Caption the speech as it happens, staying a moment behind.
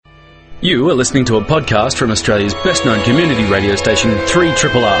You are listening to a podcast from Australia's best-known community radio station,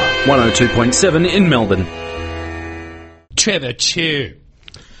 3RRR, 102.7 in Melbourne. Cheddar Chew.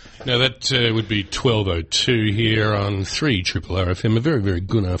 Now that would be 12:02 here on 3RRR FM. A very, very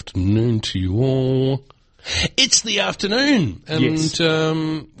good afternoon to you all. It's the afternoon, and yes.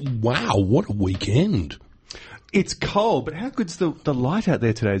 Wow, what a weekend. It's cold, but how good's the light out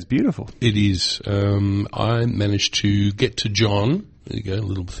there today? It's beautiful. It is. I managed to get to John. There you go, a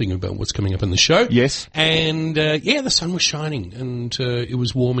little thing about what's coming up in the show. Yes. And, the sun was shining, and it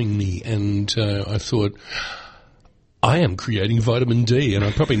was warming me, and I thought, I am creating vitamin D, and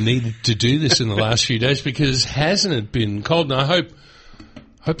I probably needed to do this in the last few days, because hasn't it been cold? And I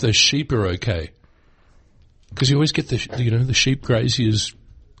hope those sheep are okay. Because you always get the sheep graziers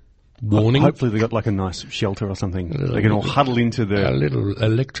warning. Hopefully they got like a nice shelter or something. They can all huddle into a little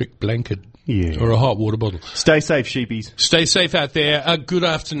electric blanket. Yeah. Or a hot water bottle. Stay safe, sheepies. Stay safe out there. Good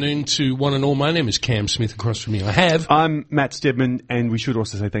afternoon to one and all. My name is Cam Smith. Across from me I'm Matt Stedman, and we should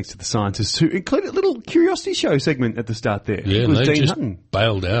also say thanks to the scientists who included a little Curiosity Show segment at the start there. Yeah, it was they Dean just Hutton.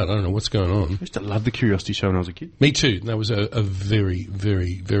 Bailed out. I don't know what's going on. I used to love the Curiosity Show when I was a kid. Me too. That was a very,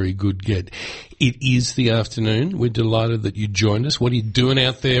 very, very good get. It is the afternoon. We're delighted that you joined us. What are you doing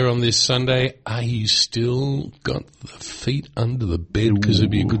out there on this Sunday? Are you still got the feet under the bed? Because it'd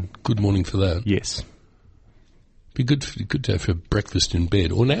be a good morning for that. Yes. Be good to have for breakfast in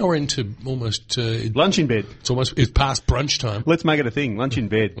bed. Or now we're into almost lunch in bed. It's past brunch time. Let's make it a thing. Lunch in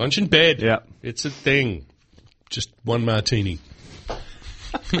bed. Lunch in bed. Yeah, it's a thing. Just one martini.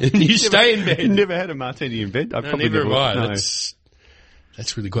 You stay in bed. You never had a martini in bed? Never have I. No.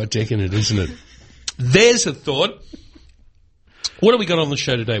 That's really quite decadent, isn't it? There's a thought. What have we got on the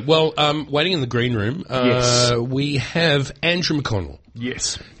show today? Well, waiting in the green room, yes. We have Andrew McConnell.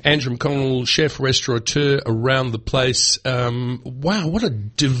 Yes. Andrew McConnell, chef, restaurateur around the place. Wow, what a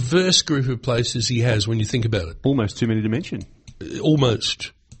diverse group of places he has when you think about it. Almost too many to mention.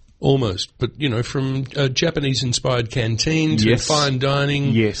 Almost. But, from Japanese-inspired canteen to yes. fine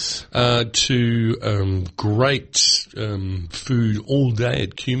dining. Yes. To great food all day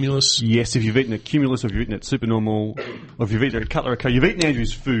at Cumulus. Yes, if you've eaten at Cumulus, or if you've eaten at Supernormal, or if you've eaten at Cutler & Co, you've eaten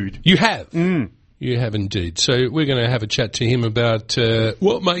Andrew's food. You have. You have indeed. So we're going to have a chat to him about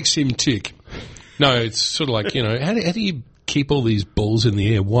what makes him tick. No, it's sort of like, how do you keep all these balls in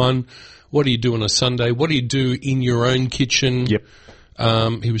the air? One, what do you do on a Sunday? What do you do in your own kitchen? Yep.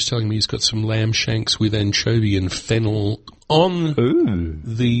 He was telling me he's got some lamb shanks with anchovy and fennel on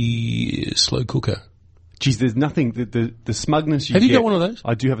the slow cooker. Geez, there's nothing, the smugness you get. Have you got one of those?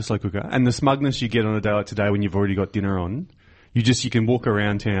 I do have a slow cooker. And the smugness you get on a day like today when you've already got dinner on, you can walk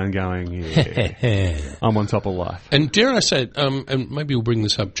around town going, yeah, I'm on top of life. And dare I say it, and maybe we'll bring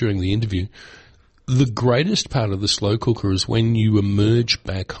this up during the interview, the greatest part of the slow cooker is when you emerge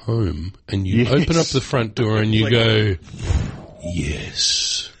back home and you open up the front door and you go,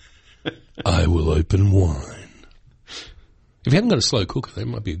 yes, I will open wine. If you haven't got a slow cooker, that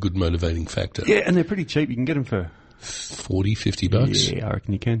might be a good motivating factor. Yeah, and they're pretty cheap. You can get them for $40, $50. Yeah, I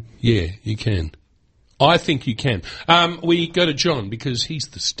reckon you can. Yeah, you can. I think you can. We go to John because he's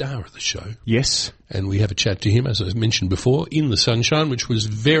the star of the show. Yes. And we have a chat to him, as I mentioned before, in the sunshine, which was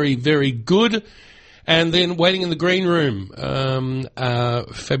very, very good. And then waiting in the green room,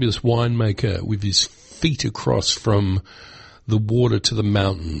 a fabulous winemaker with his feet across from the water to the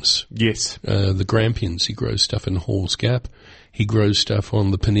mountains. Yes. The Grampians. He grows stuff in Halls Gap. He grows stuff on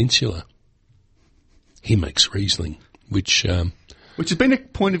the peninsula. He makes Riesling, which has been a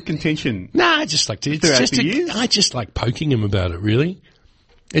point of contention. I just like to. I just like poking him about it. Really,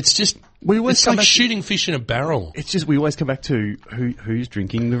 it's just it's like shooting fish in a barrel. It's just we always come back to who's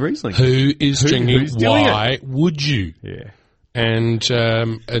drinking the Riesling. Who is drinking? Why would you? Yeah.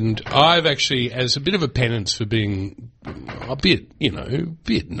 And I've actually, as a bit of a penance for being a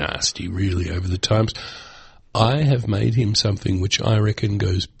bit nasty really over the times, I have made him something which I reckon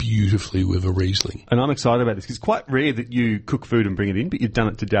goes beautifully with a Riesling. And I'm excited about this because it's quite rare that you cook food and bring it in, but you've done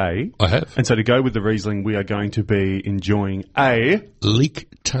it today. I have. And so to go with the Riesling, we are going to be enjoying a leek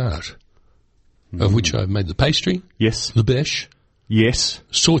tart, of which I've made the pastry. Yes. The bêche. Yes.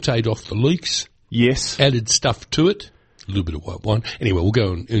 Sautéed off the leeks. Yes. Added stuff to it. A little bit of white wine. Anyway, we'll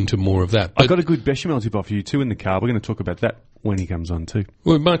go into more of that. I've got a good bechamel tip off you too in the car. We're going to talk about that when he comes on too.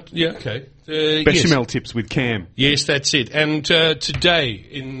 Well, okay. Bechamel tips with Cam. Yes, that's it. And today,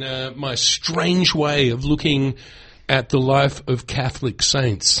 in my strange way of looking at the life of Catholic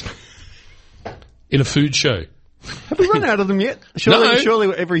saints in a food show. Have we run out of them yet?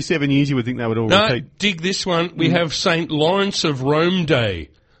 Surely every 7 years you would think they would all repeat. No, dig this one. We have St. Lawrence of Rome Day,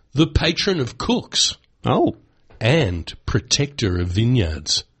 the patron of cooks. Oh. And protector of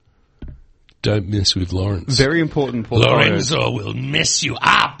vineyards. don't mess with Lawrence. Very important portfolio. Lorenzo will mess you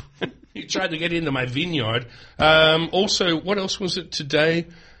up. He tried to get into my vineyard. Also, what else was it today?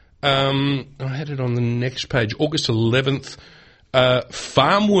 I had it on the next page. August 11th,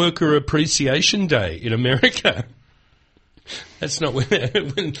 Farm Worker Appreciation Day in America. That's not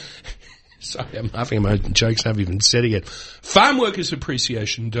when sorry, I'm laughing at my jokes. I haven't even said it yet. Farm Workers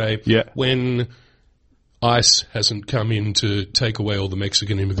Appreciation Day. Yeah. When ICE hasn't come in to take away all the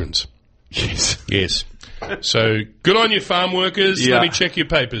Mexican immigrants. Yes. Yes. So, good on you, farm workers. Yeah. Let me check your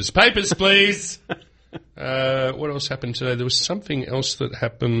papers. Papers, please. What else happened today? There was something else that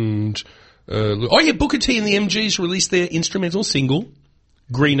happened. Booker T and the MGs released their instrumental single,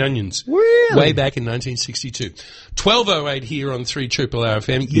 Green Onions. Really? Way back in 1962. 12:08 here on 3 Triple R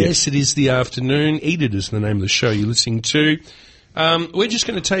FM. Yes, it is the afternoon. Eat It is the name of the show you're listening to. We're just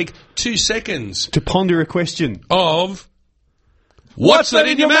going to take 2 seconds To ponder a question. of... What's that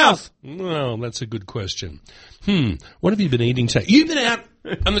in your mouth? Well, that's a good question. What have you been eating today? You've been out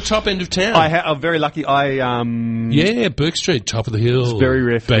on the top end of town. I'm very lucky. Yeah, Burke Street, top of the hill. It's very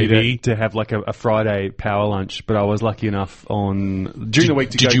rare for baby. me to have like a Friday power lunch, but I was lucky enough during the week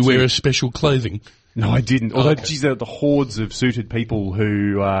to go. Did you wear a special clothing? No, I didn't. Although, okay. geez, the hordes of suited people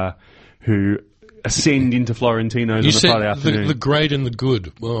who ascend into Florentino's You on a Friday said afternoon. the great and the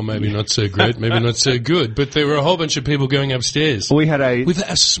good. Well, maybe not so great, maybe not so good. But there were a whole bunch of people going upstairs We had a with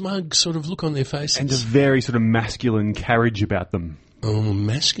a smug sort of look on their faces. and a very sort of masculine carriage about them. Oh,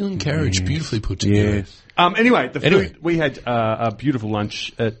 masculine carriage, beautifully put together. Yes. Anyway, the food, we had a beautiful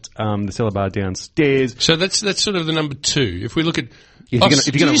lunch at the Cellar Bar downstairs. So that's sort of the number 2. If we look at... If you're gonna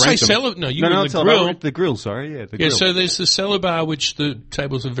did you rank say them- cellar? No, you no, were in Cellar the Bar, grill. the grill, sorry, yeah, the Yeah, grill. so there's the cellar bar, which the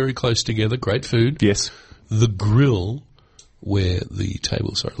tables are very close together. Great food. Yes. The grill, where the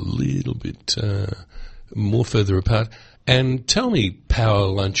tables are a little bit more further apart. And tell me, power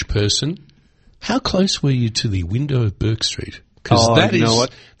lunch person, how close were you to the window of Burke Street? Because you know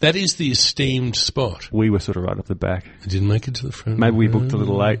what? that is the esteemed spot. We were sort of right off the back. I didn't make it to the front. Maybe we booked a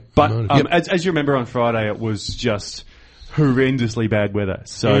little late. But Yep. as you remember on Friday, it was just horrendously bad weather.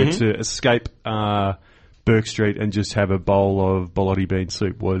 So to escape Burke Street and just have a bowl of bologna bean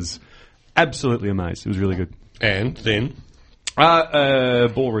soup was absolutely amazing. It was really good. And then?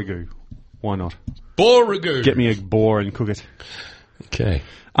 Boar ragu. Why not? Boar ragu. Get me a boar and cook it. Okay.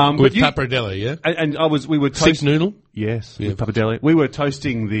 But With pappardelle, yeah? And we were Thick noodle? Yes, Yeah. with pappardelle. We were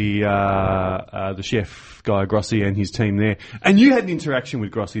toasting the chef Guy Grossi and his team there. And you had an interaction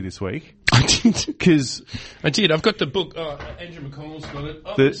with Grossi this week I did. because I did. I've got the book. Andrew McConnell's got it.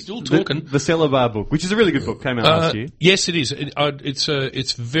 we're still talking. the Cellar Bar book, which is a really good book, came out last year. Yes, it is.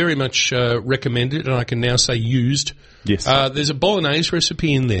 It's very much recommended, and I can now say used. Yes. There's a bolognese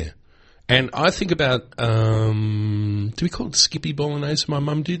recipe in there. And I think about, do we call it Skippy Bolognese? My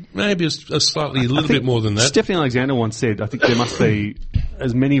mum did. Maybe a little bit more than that. Stephanie Alexander once said, I think there must be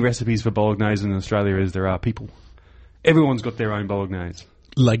as many recipes for bolognese in Australia as there are people. Everyone's got their own bolognese.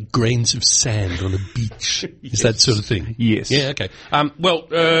 Like grains of sand on a beach. Is that sort of thing? Yes. Yeah, okay.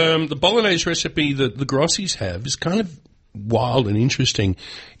 The bolognese recipe that the Grossis have is kind of wild and interesting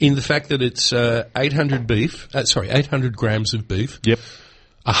in the fact that it's 800 grams of beef. Yep.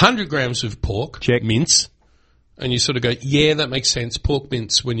 100 grams of pork. Check. Mince. And you sort of go, yeah, that makes sense. Pork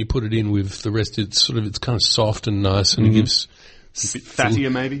mince, when you put it in with the rest, it's kind of soft and nice, and it gives A bit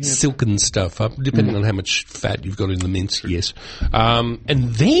fattier maybe. Yeah. silken stuff up, depending on how much fat you've got in the mince. Yes. And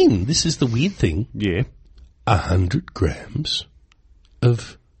then, this is the weird thing, Yeah. 100 grams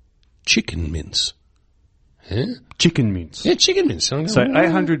of chicken mince. Yeah? Chicken mince. Yeah, chicken mince. I'm So going,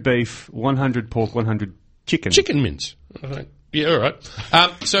 800 beef, 100 pork, 100 chicken. chicken mince. I was like, yeah, all right.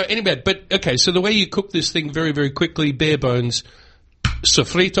 So anyway, so the way you cook this thing very, very quickly, bare bones,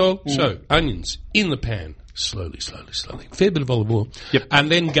 sofrito, so onions in the pan, slowly. Fair bit of olive oil. Yep. And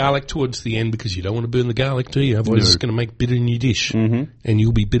then garlic towards the end because you don't want to burn the garlic, do you? Otherwise it's going to make bitter in your dish. Mm-hmm. And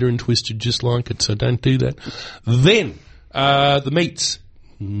you'll be bitter and twisted just like it, so don't do that. Then, the meats.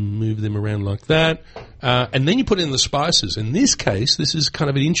 Move them around like that. And then you put in the spices. In this case, this is kind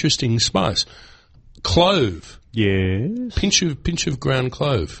of an interesting spice. Clove. Yes. Pinch of ground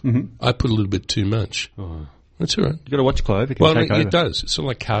clove. Mm-hmm. I put a little bit too much. Oh. That's all right. You've got to watch clove. It can take over. It does. It's sort of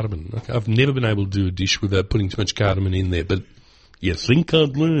like cardamom. I've never been able to do a dish without putting too much cardamom in there, but you think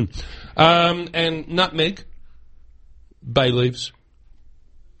I'd learn. And nutmeg, bay leaves,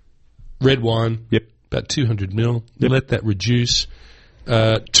 red wine. Yep. About 200 ml. Yep. Let that reduce.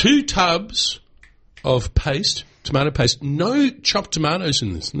 2 tubs of paste. Tomato paste. No chopped tomatoes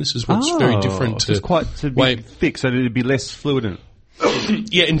in this, and this is what's very different to... It's quite to be thick, so it'd be less fluid in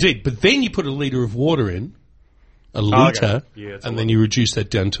it. Yeah, indeed. But then you put a litre of water in, a litre, Yeah, that's and a then lot. you reduce that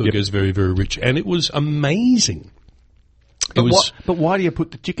down till it goes very, very rich. And it was amazing. But why do you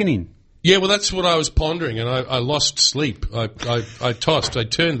put the chicken in? Yeah, well, that's what I was pondering, and I lost sleep. I tossed, I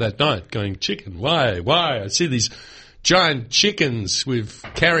turned that night going, chicken, why? I see these giant chickens with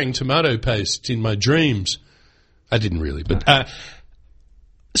carrying tomato paste in my dreams. I didn't really, but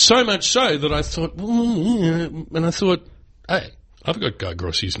so much so that I thought, hey, I've got Guy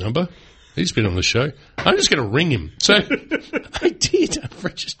Grossi's number. He's been on the show. I'm just going to ring him. So I did. I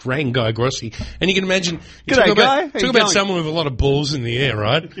just rang Guy Grossi. And you can imagine, G'day, Guy. How you talk about going? someone with a lot of balls in the air,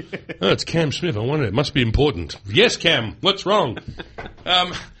 right? Oh, it's Cam Smith. I wonder, it must be important. Yes, Cam. What's wrong?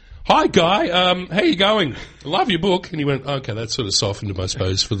 Hi, Guy. How you going? I love your book. And he went, okay, that sort of softened him, I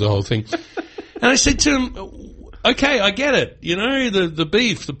suppose, for the whole thing. And I said to him, okay, I get it. You know, the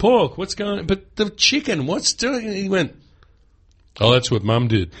beef, the pork, what's going on? But the chicken, what's doing? And he went, oh, that's what Mum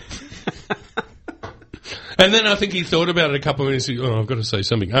did. And then I think he thought about it a couple of minutes. Oh, I've got to say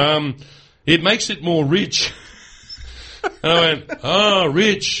something. It makes it more rich. And I went, oh,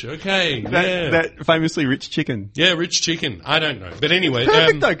 rich. Okay, That famously rich chicken. Yeah, rich chicken. I don't know. But anyway.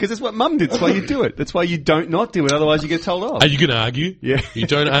 Perfect though, because that's what Mum did. That's why you do it. That's why you don't not do it. Otherwise you get told off. Are you going to argue? Yeah. You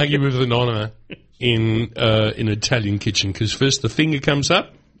don't argue with the nonna in an Italian kitchen, because first the finger comes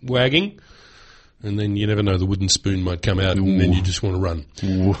up, wagging, and then you never know, the wooden spoon might come out, and then you just want to run.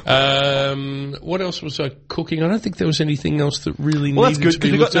 What else was I cooking? I don't think there was anything else that really Well, that's needed good to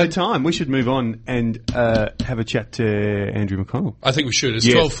be because we've got looked no at. time. We should move on and have a chat to Andrew McConnell. I think we should. It's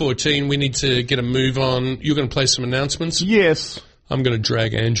Yes. 12:14. We need to get a move on. You're going to play some announcements. Yes. I'm going to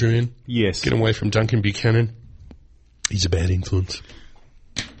drag Andrew in. Yes. Get away from Duncan Buchanan. He's a bad influence.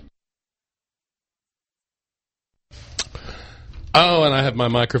 Oh, and I have my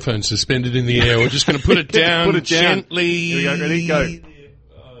microphone suspended in the air. We're just going to put it down, Put it down. gently. Here we go. Ready? Go.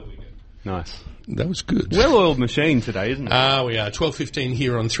 Nice. That was good. Well-oiled machine today, isn't it? We are 12:15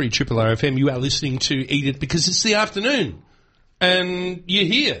 here on 3 Triple R FM. You are listening to Eat It because it's the afternoon, and you're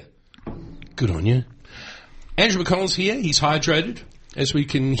here. Good on you. Andrew McConnell's here. He's hydrated, as we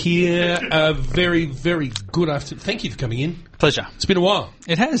can hear. A very, very good afternoon. Thank you for coming in. Pleasure. It's been a while.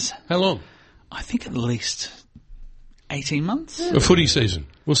 It has. How long? I think at least 18 months. A footy season.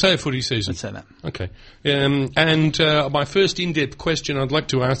 We'll say a footy season. Let's say that. Okay. And my first in-depth question I'd like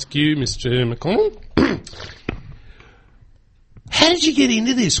to ask you, Mr. McConnell, how did you get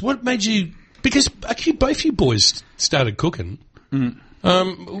into this? What made you... Because actually both you boys started cooking. And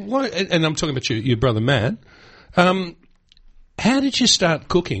I'm talking about your brother Matt. How did you start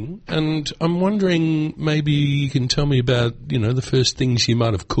cooking? And I'm wondering, maybe you can tell me about, the first things you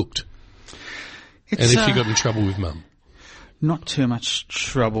might have cooked. And if you got in trouble with Mum. Not too much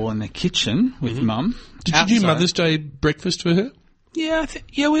trouble in the kitchen with Mum. Did you do Outside. Mother's Day breakfast for her? Yeah,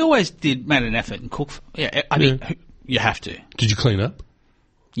 we always made an effort and cook. I mean, you have to. Did you clean up?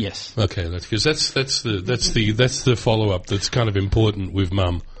 Yes. Okay, that's the follow up that's kind of important with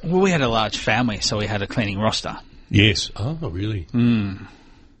Mum. Well, we had a large family, so we had a cleaning roster. Yes. Oh, really?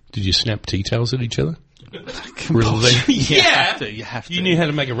 Did you snap tea towels at each other? Really? You have to. You knew how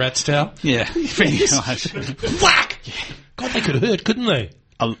to make a rat's towel? Yeah, pretty much. Whack! God, they could hurt, couldn't they?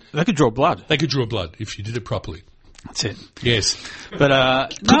 They could draw blood. They could draw blood if you did it properly. That's it. Yes.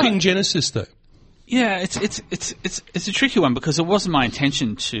 But Cooking Genesis, though. Yeah, it's a tricky one because it wasn't my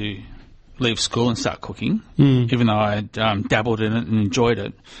intention to leave school and start cooking, even though I had dabbled in it and enjoyed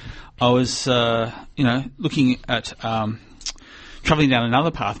it. I was, looking at travelling down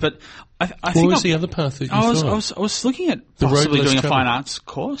another path, but I What think was the other path that you I thought? was looking at The road possibly less doing a travelled. fine arts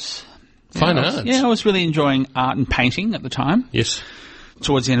course. Fine I arts? I was really enjoying art and painting at the time. Yes.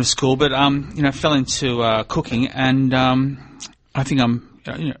 Towards the end of school, but fell into cooking, and I think I'm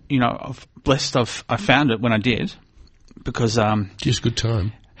blessed. I found it when I did, because Just good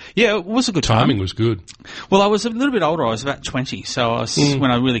time. yeah, it was a good Timing time. was good. Well, I was a little bit older. I was about 20, so I was when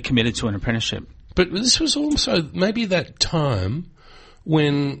I really committed to an apprenticeship. But this was also maybe that time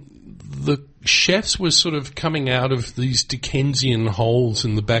when the chefs were sort of coming out of these Dickensian holes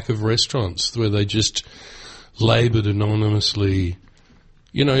in the back of restaurants where they just laboured anonymously.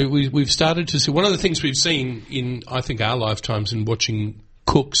 We've started to see... One of the things we've seen in, I think, our lifetimes in watching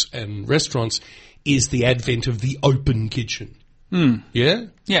cooks and restaurants is the advent of the open kitchen. Yeah?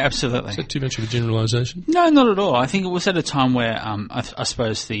 Yeah, absolutely. Is that too much of a generalisation? No, not at all. I think it was at a time where I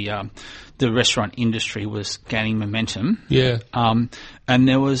suppose the restaurant industry was gaining momentum. Yeah. And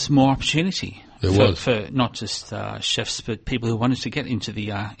there was more opportunity. There was. For not just chefs, but people who wanted to get into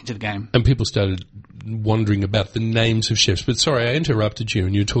the game. And people started wondering about the names of chefs. But sorry, I interrupted you,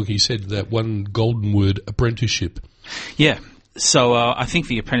 and you said that one golden word, apprenticeship. Yeah. So I think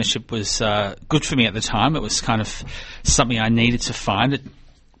the apprenticeship was good for me at the time. It was kind of something I needed to find. It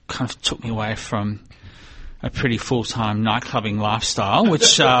kind of took me away from a pretty full-time nightclubbing lifestyle,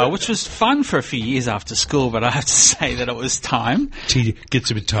 which was fun for a few years after school, but I have to say that it was time. It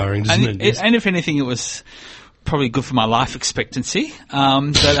gets a bit tiring, doesn't it? And if anything, it was probably good for my life expectancy.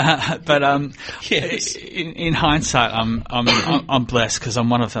 Yes. In hindsight, I'm blessed because I'm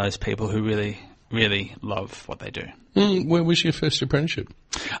one of those people who really, really love what they do. Where was your first apprenticeship?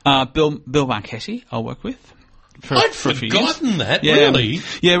 Bill Marchetti, I'll work with. I'd for a few years. forgotten that, really?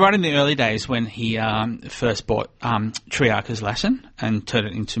 Yeah, right in the early days when he first bought Triarch's Latin and turned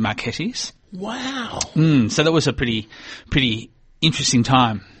it into Marchetti's. Wow. So that was a pretty interesting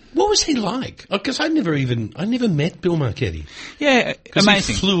time. What was he like? Because I never met Bill Marchetti. Yeah,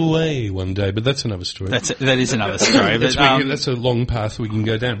 amazing. He flew away one day, but that's another story. That is another story. That's a long path we can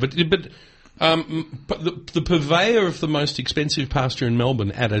go down. But the purveyor of the most expensive pasta in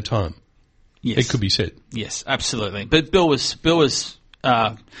Melbourne at a time. Yes. It could be said. Yes, absolutely. But Bill was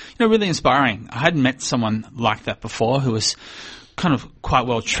really inspiring. I hadn't met someone like that before who was kind of quite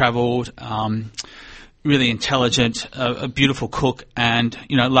well travelled, really intelligent, a beautiful cook, and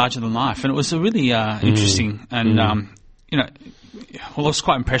larger than life. And it was a really interesting and it was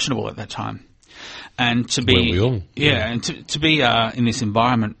quite impressionable at that time. And to be to be in this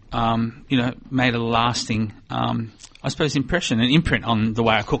environment, made a lasting, I suppose, impression and imprint on the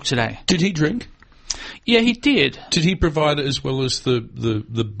way I cook today. Did he drink? Yeah, he did. Did he provide, as well as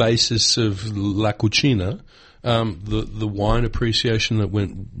the basis of La Cucina, the wine appreciation that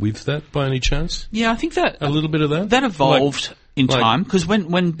went with that, by any chance? Yeah, I think that a little bit of that evolved in time, because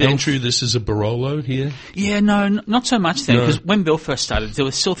when Bill... Andrew, this is a Barolo here? Yeah, no, not so much then, because when Bill first started, there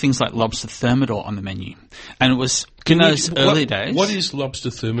were still things like lobster thermidor on the menu. And it was in those early days... What is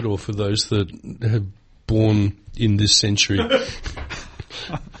lobster thermidor for those that have born in this century?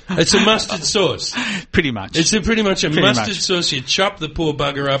 It's a mustard sauce. Pretty much. It's pretty much a mustard sauce. You chop the poor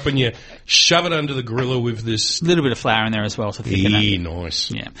bugger up and you shove it under the griller with this... A little bit of flour in there as well to thicken it.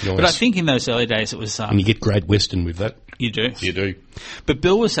 Nice. Yeah. Nice. But I think in those early days it was... and you get Great Western with that. You do. You do. But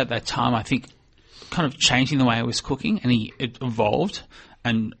Bill was at that time, I think, kind of changing the way I was cooking, and it evolved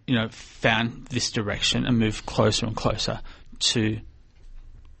and, found this direction and moved closer and closer to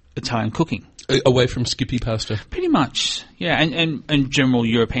Italian cooking. Away from Skippy pasta? Pretty much, yeah, and general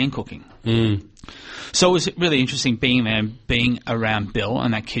European cooking. So it was really interesting being there and being around Bill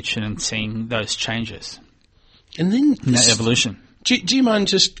and that kitchen and seeing those changes. And then... that evolution. Do you mind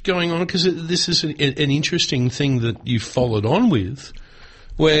just going on? Because this is an interesting thing that you followed on with,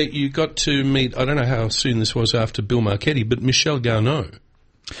 where you got to meet, I don't know how soon this was after Bill Marchetti, but Michelle Garneau.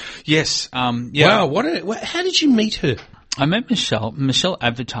 Yes. Yeah. Wow, how did you meet her? I met Michelle. Michelle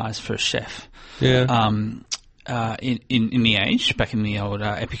advertised for a chef. Yeah. In the Age, back in the old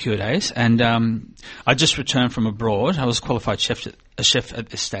Epicure days, and I just returned from abroad. I was a qualified chef at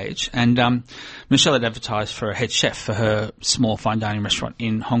this stage, and Michelle had advertised for a head chef for her small fine dining restaurant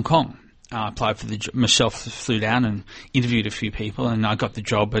in Hong Kong. I applied for the job. Michelle flew down and interviewed a few people, and I got the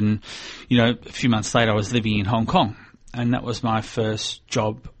job. And a few months later, I was living in Hong Kong, and that was my first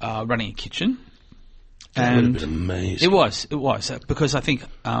job running a kitchen. That would have been amazing. It was, because I think...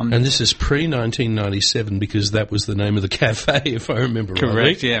 and this is pre-1997, because that was the name of the cafe, if I remember correct,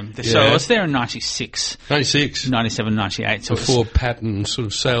 rightly. Correct, yeah. So I was there in 96. 96? 97, 98. So before Patton sort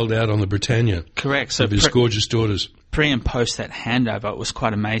of sailed out on the Britannia. Correct. So of his gorgeous daughters. Pre and post that handover, it was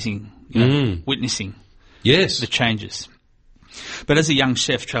quite amazing, witnessing the changes. But as a young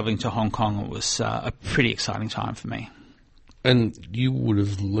chef travelling to Hong Kong, it was a pretty exciting time for me. And you would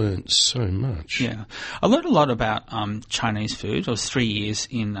have learnt so much. Yeah. I learned a lot about Chinese food. I was 3 years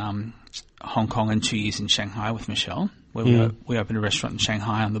in Hong Kong and 2 years in Shanghai with Michelle, where we opened a restaurant in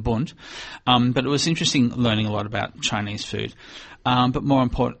Shanghai on the Bund. But it was interesting learning a lot about Chinese food. But more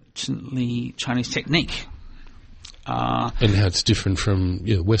importantly, Chinese technique. And how it's different from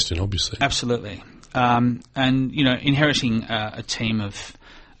Western, obviously. Absolutely. And, inheriting a team of,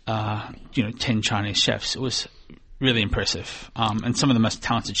 10 Chinese chefs, it was really impressive, and some of the most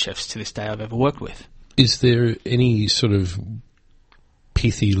talented chefs to this day I've ever worked with. Is there any sort of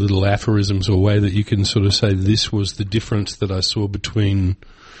pithy little aphorisms or way that you can sort of say this was the difference that I saw between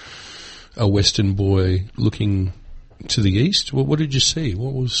a Western boy looking to the east? What did you see?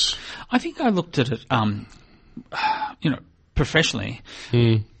 What was... I think I looked at it, professionally.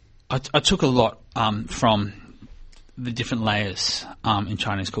 I took a lot from the different layers in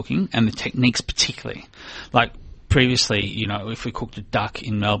Chinese cooking and the techniques particularly. Like, previously, if we cooked a duck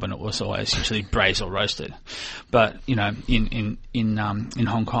in Melbourne, it was always usually braised or roasted. But in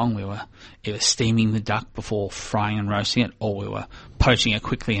Hong Kong, we were either steaming the duck before frying and roasting it, or we were poaching it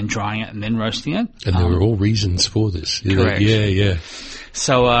quickly and drying it and then roasting it. And there were all reasons for this. Correct. Yeah.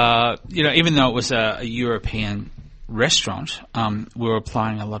 So even though it was a European restaurant, we were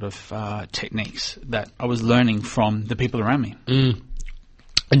applying a lot of techniques that I was learning from the people around me.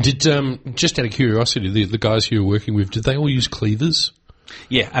 And did, just out of curiosity, the guys you were working with, did they all use cleavers?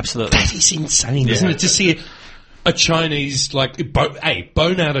 Yeah, absolutely. That is insane, isn't it? To see a Chinese,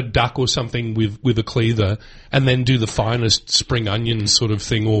 bone out a duck or something with a cleaver and then do the finest spring onion sort of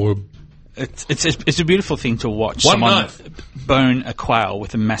thing, or... It's a beautiful thing to watch. One someone knife. Bone a quail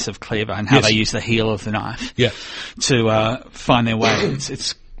with a massive cleaver and how Yes. they use the heel of the knife Yeah. to find their way.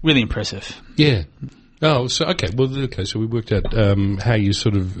 It's really impressive. Yeah. Oh, so, so we worked out how you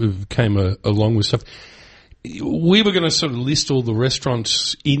sort of came along with stuff. We were going to sort of list all the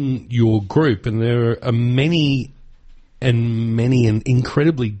restaurants in your group, and there are many and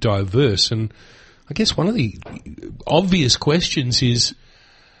incredibly diverse. And I guess one of the obvious questions is,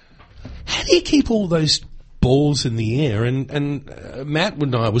 how do you keep all those balls in the air? And Matt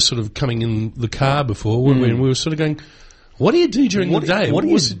and I were sort of coming in the car before when we were sort of going, what do you do during the day? What do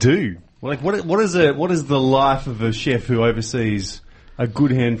you do? Like, what is the life of a chef who oversees a good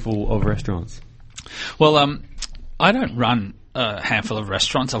handful of restaurants? Well, I don't run a handful of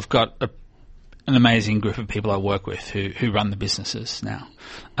restaurants. I've got an amazing group of people I work with who run the businesses now.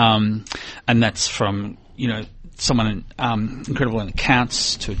 And that's from, someone incredible in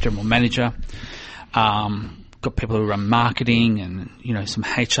accounts to a general manager. Got people who run marketing and, some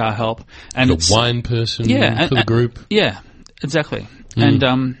HR help. And a wine person for the group. Yeah, exactly.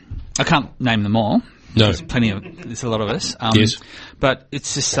 And I can't name them all. No. There's a lot of us. Yes. But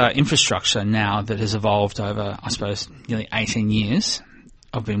it's this infrastructure now that has evolved over, I suppose, nearly 18 years.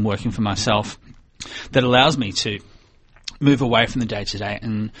 I've been working for myself that allows me to move away from the day-to-day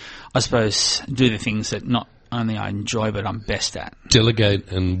and, I suppose, do the things that not only I enjoy but I'm best at.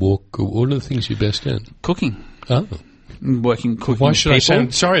 Delegate and walk. What are the things you're best at? Cooking. Oh. Cooking. Why should I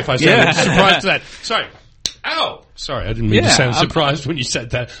sound... Sorry if I sounded surprised to that. Sorry. Ow! Sorry, I didn't mean to sound surprised when you said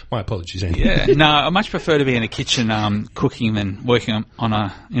that. My apologies, Andy. Yeah, no, I much prefer to be in a kitchen cooking than working on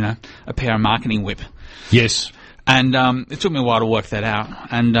a PR marketing whip. Yes. And it took me a while to work that out.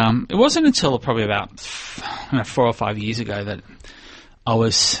 And it wasn't until probably about 4 or 5 years ago that I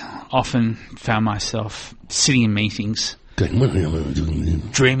often found myself sitting in meetings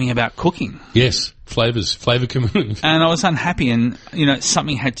dreaming about cooking. Yes, flavour community. And I was unhappy and,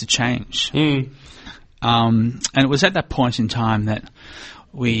 something had to change. And it was at that point in time that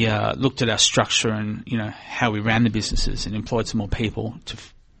we looked at our structure and, how we ran the businesses and employed some more people to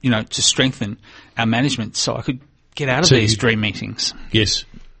strengthen our management so I could get out of these dream meetings. Yes.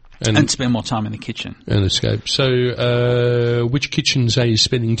 And spend more time in the kitchen. And escape. So, which kitchens are you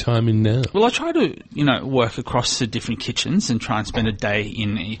spending time in now? Well, I try to, work across the different kitchens and try and spend a day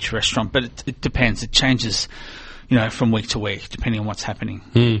in each restaurant, but it depends. It changes, from week to week, depending on what's happening.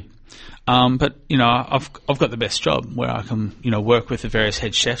 But, I've got the best job where I can, work with the various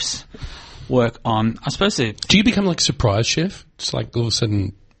head chefs, work on, I suppose... Do you become like a surprise chef? It's like all of a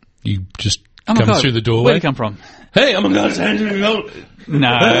sudden you just come through the doorway? Where do you come from? Hey, oh my God,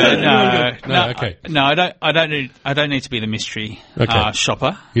 No, okay. No, I don't need to be the mystery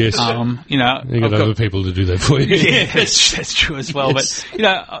shopper. Yes. You got other people to do that for you. Yeah, that's true as well. Yes.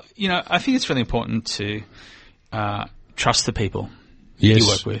 But, I think it's really important to trust the people you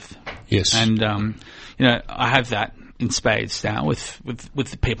work with. Yes. And, I have that in spades now with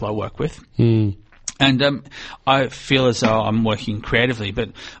the people I work with. And I feel as though I'm working creatively,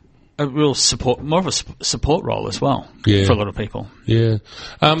 but a real more of a support role as well for a lot of people. Yeah.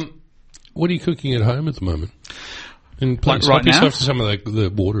 What are you cooking at home at the moment? And right help now? yourself to some of the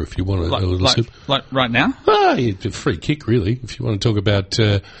water if you want a little soup. Like right now? It's a free kick, really, if you want to talk about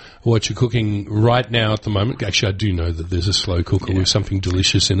what you're cooking right now at the moment. Actually, I do know that there's a slow cooker with something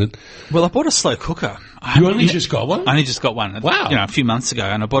delicious in it. Well, I bought a slow cooker. You only just got one? I only just got one. Wow. A few months ago,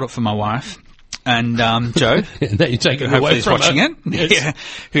 and I bought it for my wife. And Joe, now you're taking it away from watching her. it, Yes.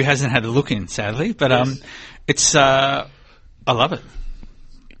 who hasn't had a look in, sadly. But it's I love it.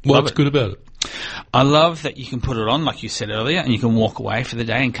 What's good about it? I love that you can put it on, like you said earlier, and you can walk away for the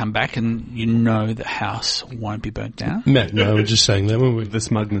day and come back, and the house won't be burnt down. Matt, no, we're just saying that, weren't we? The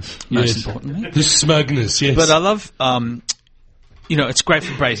smugness. Most importantly. The smugness, yes. But I love, it's great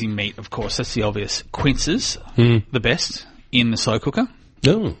for braising meat, of course. That's the obvious. Quinces, the best in the slow cooker.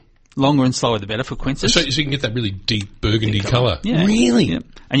 No. Longer and slower the better for quinces. So you can get that really deep burgundy colour. Yeah. Really? Yeah.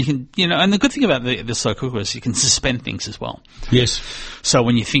 And you can, and the good thing about the slow cooker is you can suspend things as well. Yes. So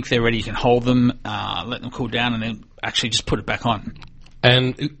when you think they're ready, you can hold them, let them cool down, and then actually just put it back on.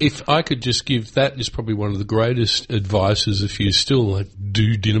 And if I could just give, that is probably one of the greatest advices if you still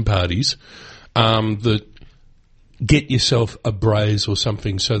do dinner parties, that get yourself a braise or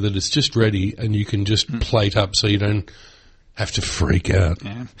something so that it's just ready and you can just plate up so you don't have to freak out.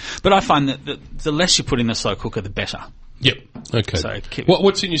 Yeah. But I find that the less you put in the slow cooker, the better. Yep. Okay. So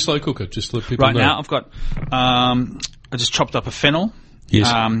what's in your slow cooker? Just let people know. Right now I've got, I just chopped up a fennel.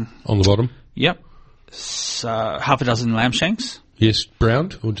 Yes. On the bottom. Yep. So, half a dozen lamb shanks. Yes,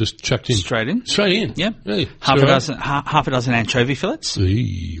 browned or just chucked in? Straight in. Straight in? Yep. Really? Half a dozen anchovy fillets.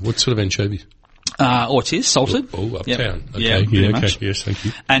 What sort of anchovies? Ortiz, salted. Oh, uptown. Yep. Okay. Yeah, okay. much. Yes, thank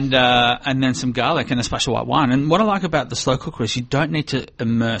you. And then some garlic and a splash of white wine. And what I like about the slow cooker is you don't need to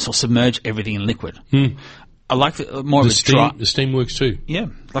immerse or submerge everything in liquid. I like more of a dry. The steam works too. Yeah,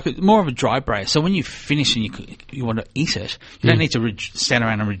 more of a dry braise. So when you finish and you want to eat it, you don't need to stand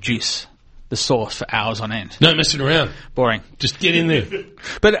around and reduce the sauce for hours on end. No messing around. Boring. Just get in there.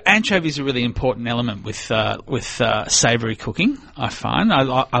 But anchovies are a really important element with savoury cooking, I find.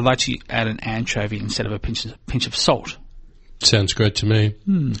 I like to add an anchovy instead of a pinch of salt. Sounds great to me.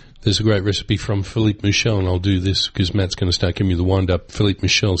 There's a great recipe from Philippe Michel, and I'll do this because Matt's going to start giving me the wind-up. Philippe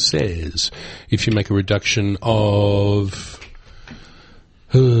Michel says if you make a reduction of...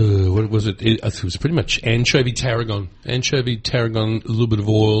 what was it? It was pretty much anchovy tarragon. Anchovy, tarragon, a little bit of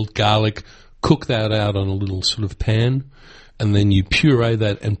oil, garlic. Cook that out on a little sort of pan, and then you puree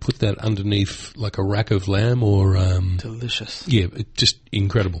that and put that underneath like a rack of lamb or... Delicious. Yeah, just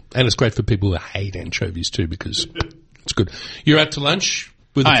incredible. And it's great for people who hate anchovies too because it's good. You're out to lunch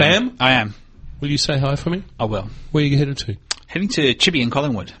with the fam? I am. Will you say hi for me? I will. Where are you headed to? Heading to Chibi and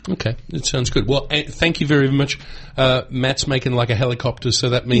Collingwood. Okay, that sounds good. Well, thank you very much. Matt's making like a helicopter, so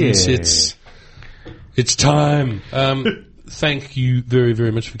that means it's time. Thank you very,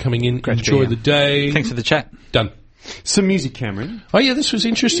 very much for coming in. Great Enjoy the day. Thanks for the chat. Done. Some music, Cameron. Oh, yeah, this was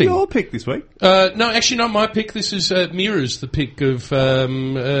interesting. Your pick this week. No, actually not my pick. This is Mira's, the pick of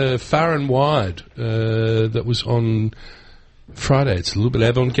Far and Wide that was on Friday. It's a little bit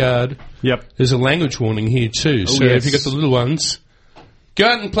avant-garde. Yep. There's a language warning here too, so yes. if you've got the little ones, go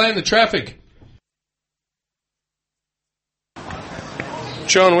out and play in the traffic.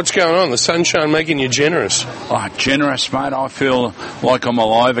 John, what's going on? The sunshine making you generous. Oh, generous, mate. I feel like I'm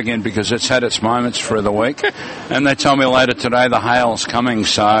alive again because it's had its moments through the week. And they tell me later today the hail's coming,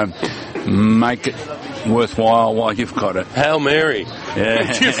 so make it worthwhile while you've got it. Hail Mary.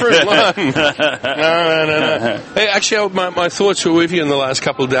 Yeah. Different line. No. Hey, actually, my thoughts were with you in the last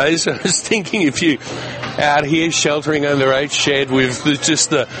couple of days. I was thinking if you out here sheltering under a shed with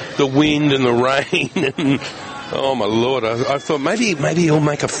just the wind and the rain and... Oh, my Lord. I thought maybe he'll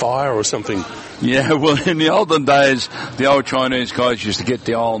make a fire or something. Yeah, well, in the olden days, the old Chinese guys used to get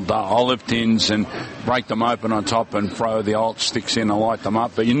the old olive tins and break them open on top and throw the old sticks in and light them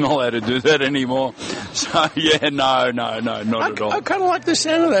up, but you're not allowed to do that anymore. So, yeah, no, not at all. I kind of like the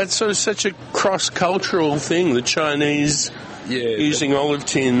sound of that. It's sort of such a cross-cultural thing, the Chinese... Yeah, using olive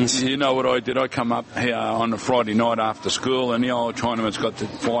tins. You know what I did? I come up here on a Friday night after school and the old Chinaman's got the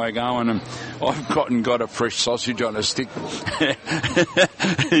fire going and I've got a fresh sausage on a stick.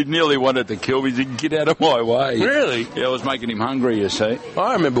 He nearly wanted to kill me. He said, get out of my way. Really? Yeah, I was making him hungry, you see.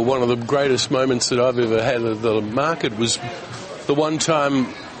 I remember one of the greatest moments that I've ever had at the market was the one time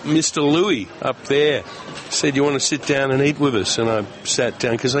Mr. Louis up there said, you want to sit down and eat with us? And I sat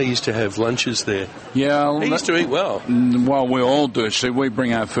down because I used to have lunches there. Yeah, he used to eat well. Well, we all do. See, we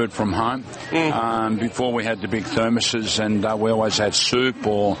bring our food from home. Before we had the big thermoses, and we always had soup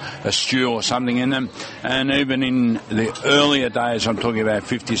or a stew or something in them. And even in the earlier days, I'm talking about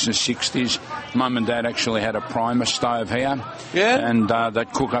 50s and 60s, Mum and Dad actually had a primer stove here. Yeah. And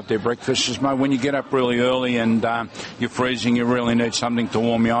they'd cook up their breakfasts. Mate, when you get up really early and you're freezing, you really need something to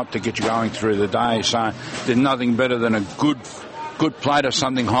warm you up to get you going through the day. So there's nothing better than a good plate of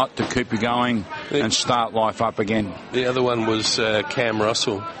something hot to keep you going and start life up again. The other one was Cam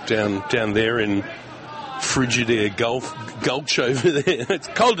Russell down there in Frigidaire Gulch over there. It's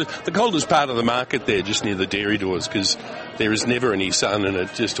the coldest part of the market there, just near the dairy doors, because there is never any sun and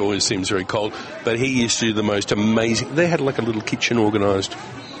it just always seems very cold. But he used to do the most amazing... They had like a little kitchen organised,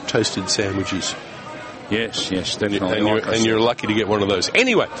 toasted sandwiches. Yes, definitely. And you're lucky to get one of those.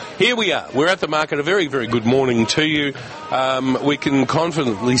 Anyway, here we are. We're at the market. A very, very good morning to you. We can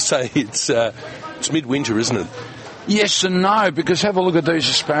confidently say it's midwinter, isn't it? Yes and no, because have a look at these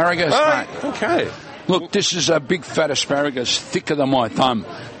asparagus, mate. Okay. Look, this is a big fat asparagus, thicker than my thumb.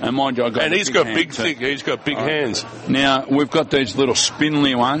 And mind you, And he's got big hands. Now, we've got these little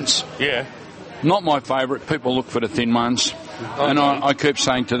spindly ones. Yeah. Not my favourite. People look for the thin ones. And I keep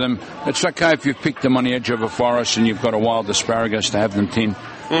saying to them, it's okay if you've picked them on the edge of a forest and you've got a wild asparagus to have them thin.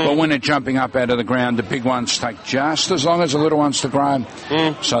 But when they're jumping up out of the ground, the big ones take just as long as the little ones to grow.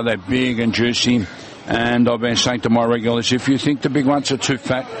 So they're big and juicy. And I've been saying to my regulars, if you think the big ones are too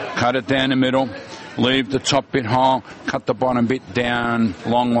fat, cut it down the middle. Leave the top bit whole, cut the bottom bit down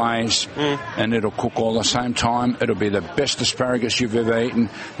long ways, and it'll cook all the same time. It'll be the best asparagus you've ever eaten,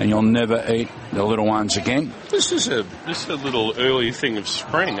 and you'll never eat the little ones again. This is a little early thing of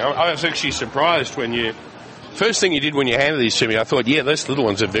spring. I was actually surprised when you... First thing you did when you handed these to me, I thought, yeah, those little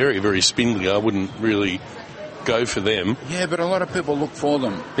ones are very, very spindly. I wouldn't really go for them. Yeah, but a lot of people look for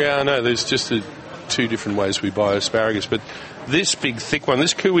them. Yeah, I know. There's just two different ways we buy asparagus, but this big, thick one,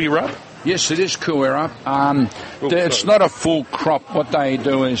 this Kiwi Rub? Yes, it is Kuwera. It's not a full crop. What they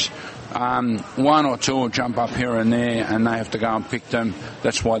do is one or two will jump up here and there, and they have to go and pick them.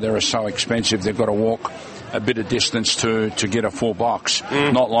 That's why they're so expensive. They've got to walk a bit of distance to get a full box.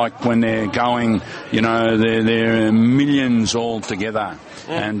 Not like when they're going, they're millions all together.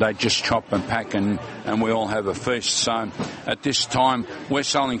 And they just chop and pack and we all have a feast. So at this time, we're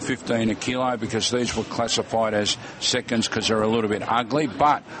selling 15 a kilo because these were classified as seconds because they're a little bit ugly,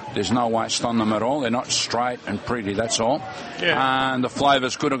 but there's no waste on them at all. They're not straight and pretty, that's all. Yeah. And the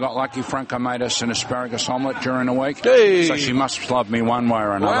flavour's good. I got lucky. Franco made us an asparagus omelette during the week. Hey. So she must love me one way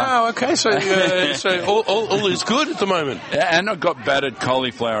or another. Wow, okay. So all is good at the moment. Yeah, and I've got battered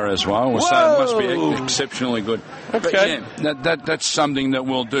cauliflower as well. So it must be exceptionally good. Okay. But yeah, that's something that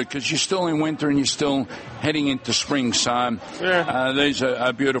we'll do because you're still in winter and you're still heading into spring. So these are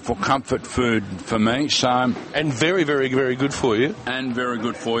a beautiful comfort food for me. So and very, very, very good for you. And very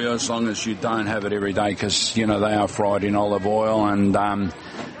good for you as long as you don't have it every day because, they are fried in olive oil and...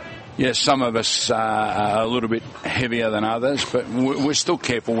 some of us are a little bit heavier than others, but we're still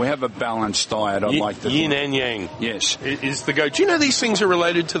careful. We have a balanced diet, I'd like to think. Yin and yang. Yes. Is the go. Do you know these things are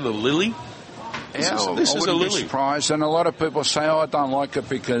related to the lily? This is a lily. Be surprised, and a lot of people say, I don't like it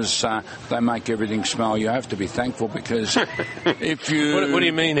because they make everything smell. You have to be thankful because if you... What do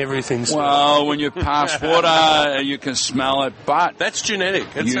you mean everything smells? Well, when you pass water, you can smell it, but... That's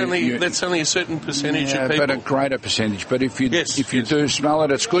genetic. That's only a certain percentage of people. But a greater percentage. But if you do smell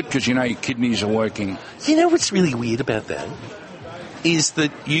it, it's good because your kidneys are working. You know what's really weird about that? Is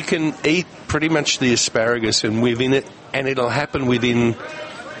that you can eat pretty much the asparagus and within it, and it'll happen within...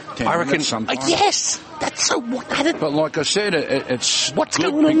 I reckon. Yes, that's so. But like I said, it's what's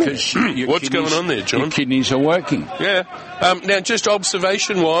good going on because there? What's going on there, John? Your kidneys are working. Yeah. Now, just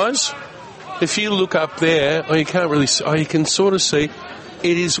observation-wise, if you look up there, you can't really. You can sort of see.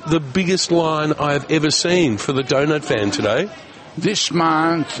 It is the biggest line I've ever seen for the donut van today. This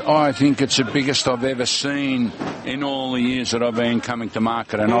month, I think it's the biggest I've ever seen in all the years that I've been coming to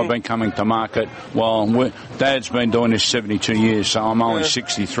market. And I've been coming to market, Dad's been doing this 72 years, so I'm only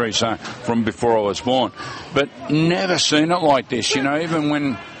 63, so from before I was born. But never seen it like this, even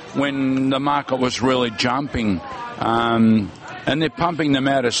when the market was really jumping. And they're pumping them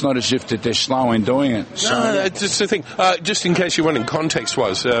out. It's not as if that they're slow in doing it. So. No, that's the thing. Just in case you're wondering,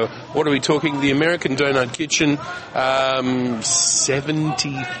 context-wise, what are we talking? The American Donut Kitchen,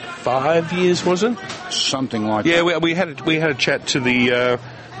 75 years, was it? Something like that. Yeah, we had a chat to the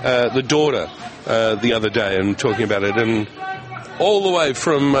daughter the other day and talking about it, and all the way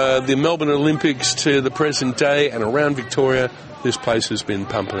from the Melbourne Olympics to the present day and around Victoria. This place has been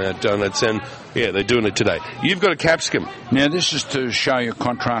pumping out donuts, and they're doing it today. You've got a capsicum. Now, this is to show you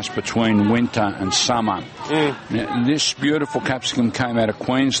contrast between winter and summer. Now, this beautiful capsicum came out of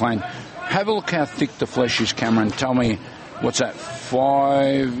Queensland. Have a look how thick the flesh is, Cameron. Tell me, what's that,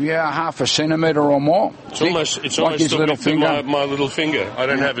 half a centimetre or more? It's almost his little finger. My little finger. I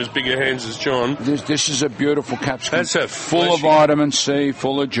don't have as big a hands as John. This is a beautiful capsicum. That's full of vitamin C,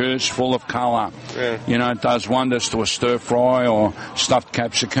 full of juice, full of colour. Yeah. It does wonders to a stir fry or stuffed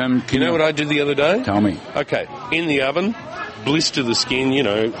capsicum. You know what I did the other day? Tell me. Okay, in the oven, blister the skin,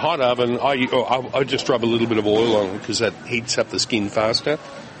 hot oven. I just rub a little bit of oil on it because that heats up the skin faster.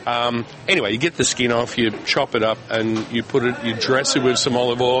 Anyway, you get the skin off, you chop it up, and you dress it with some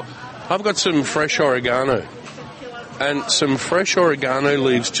olive oil. I've got some fresh oregano. And some fresh oregano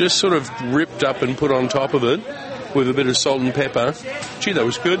leaves just sort of ripped up and put on top of it with a bit of salt and pepper. Gee, that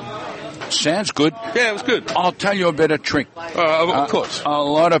was good. Sounds good. Yeah, it was good. I'll tell you a better trick. Of course. A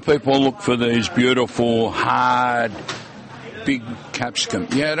lot of people look for these beautiful, hard, big capsicum.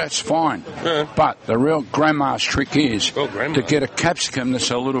 Yeah, that's fine. Yeah. But the real grandma's trick is to get a capsicum that's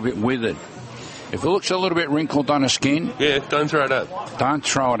a little bit withered. If it looks a little bit wrinkled on the skin, Yeah, don't throw it out. don't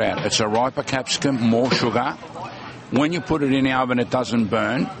throw it out. It's a riper capsicum, more sugar. When you put it in the oven, it doesn't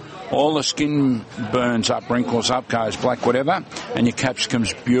burn. All the skin burns up, wrinkles up, goes black, whatever, and your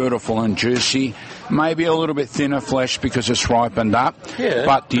capsicum's beautiful and juicy. Maybe a little bit thinner flesh because it's ripened up, Yeah,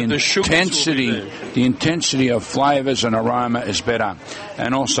 but the the sugars will be there. intensity of flavours and aroma is better.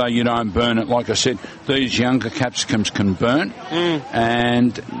 And also you don't burn it. Like I said, these younger capsicums can burn,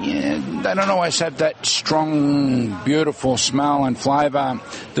 and they don't always have that strong, beautiful smell and flavour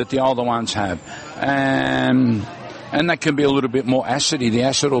that the older ones have. And that can be a little bit more acidy. The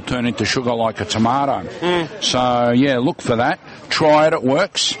acid will turn into sugar like a tomato. So, yeah, look for that. Try it, it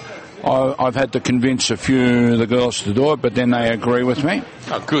works. I've had to convince a few of the girls to do it, but then they agree with me.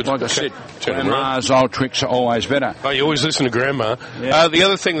 Oh, good. Like I Okay. said, Turn 'em Grandma's old tricks are always better. Oh, you always listen to Grandma. Yeah. The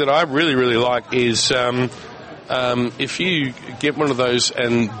other thing that I really, really like is if you get one of those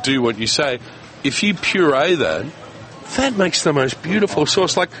and do what you say, if you puree that makes the most beautiful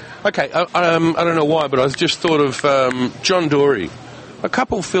sauce. Like, okay, I don't know why, but I just thought of John Dory. A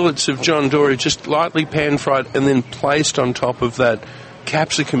couple fillets of John Dory just lightly pan-fried and then placed on top of that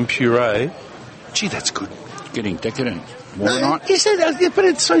capsicum puree. Gee, that's good. Getting decadent. Why not? Is it? But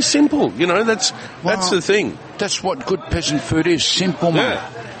it's so simple. You know, that's the thing. That's what good peasant food is. Simple, mate. Yeah.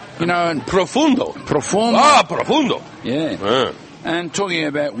 You know, and Profundo. profundo. Ah, profundo. Yeah. Ah, And talking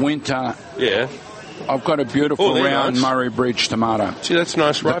about winter, yeah. I've got a beautiful Oh, they're round nice. Murray Bridge tomato. See, that's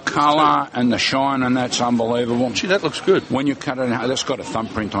nice, The right? colour and the shine, and that's unbelievable. Gee, that looks good. When you cut it, that's got a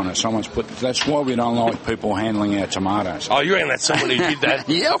thumbprint on it. Someone's put. That's why we don't like people handling our tomatoes. Oh, you reckon that's somebody who did that?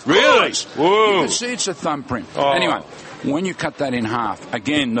 Yeah, of Really? course. Whoa. You can see it's a thumbprint. Oh. Anyway, when you cut that in half,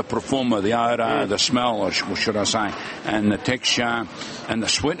 again, the profumo, the odour, the smell, or should I say, and the texture and the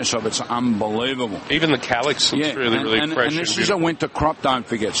sweetness of it's unbelievable. Even the calyx looks really, and, really and, fresh. and this and is a winter crop, don't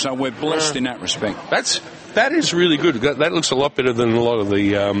forget. So we're blessed in that respect. That is really good. That looks a lot better than a lot of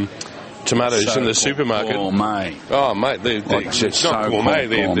the tomatoes in the supermarket. Gourmet. Oh, mate, Like I said, it's not so gourmet.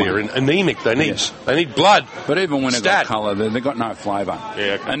 gourmet. They're anemic. They need Yes. they need blood. But even when they've got Stat. colour, they've got no flavour. Yeah,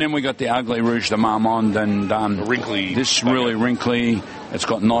 okay. And then we got the ugly Rouge de Marmande and wrinkly This bugger. really wrinkly. It's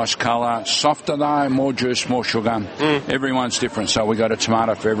got nice colour, softer though, more juice, more sugar. Everyone's different, so we got a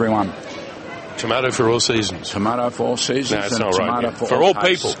tomato for everyone. Tomato for all seasons. Tomato for all seasons. No, it's and not right. tomato yeah. for all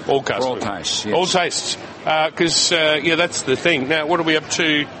tastes. people, all customers, For all tastes. Yes. all tastes. Because that's the thing. Now, what are we up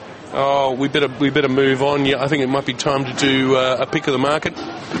to? Oh, we better move on. Yeah, I think it might be time to do a pick of the market.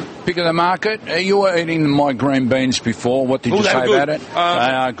 Pick of the market. You were eating my green beans before. What did you they say were good. about it? They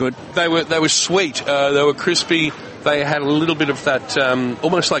are good. They were sweet. They were crispy. They had a little bit of that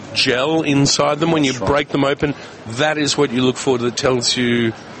almost like gel inside them when you break them open. That is what you look for. That tells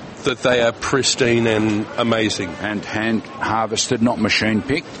you that they are pristine and amazing. And hand harvested, not machine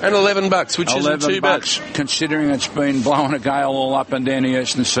picked. And $11, which isn't too bad. $11, considering it's been blowing a gale all up and down the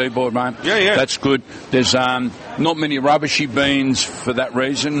eastern seaboard, mate. Yeah. That's good. There's not many rubbishy beans for that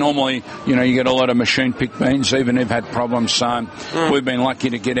reason. Normally, you get a lot of machine-picked beans, even if had problems. So we've been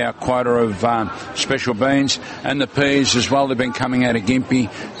lucky to get our quota of special beans. And the peas as well, they've been coming out of Gympie.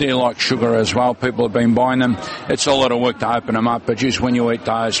 They're like sugar as well. People have been buying them. It's a lot of work to open them up, but just when you eat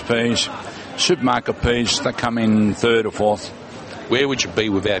those peas, supermarket peas, they come in third or fourth. Where would you be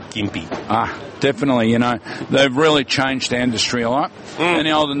without Gympie? Definitely, they've really changed the industry a lot. In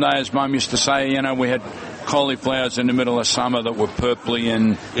the olden days, Mum used to say, we had cauliflowers in the middle of summer that were purpley,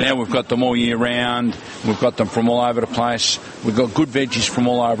 and now we've got them all year round. We've got them from all over the place. We've got good veggies from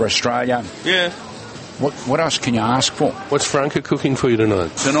all over Australia. Yeah. What else can you ask for? What's Franca cooking for you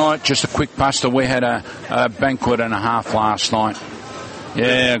tonight? Tonight, just a quick pasta. We had a banquet and a half last night.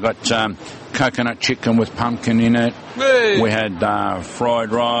 Yeah, I got coconut chicken with pumpkin in it. Hey. We had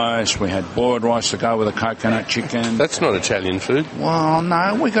fried rice. We had boiled rice to go with the coconut chicken. That's not Italian food. Well,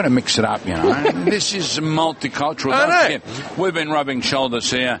 no, we've got to mix it up, This is multicultural. I know. Don't forget, we've been rubbing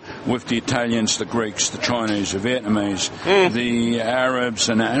shoulders here with the Italians, the Greeks, the Chinese, the Vietnamese, the Arabs,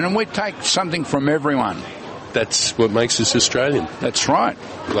 and we take something from everyone. That's what makes us Australian. That's right.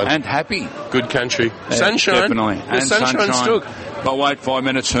 Like- and happy. Good country. Sunshine. Definitely. The And sunshine's sunshine. took. But wait 5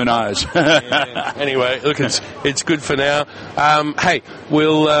 minutes, who knows? Anyway, look, it's good for now. Hey,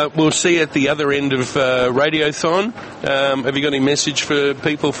 we'll see you at the other end of Radiothon. Have you got any message for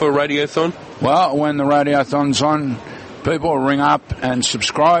people for Radiothon? Well, when the Radiothon's on, people will ring up and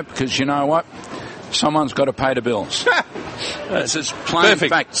subscribe, because you know what? Someone's got to pay the bills. It's just plain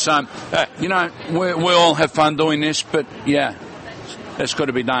Perfect. fact. So, we all have fun doing this, but yeah, it's got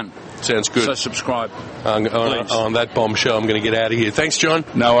to be done. Sounds good. So subscribe. On that bombshell, I'm going to get out of here. Thanks, John.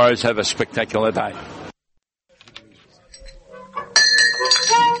 No worries. Have a spectacular day.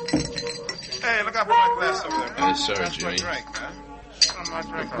 Hey, look out for my glass over there. Hey, sorry, That's my Jimmy. drink, man. That's my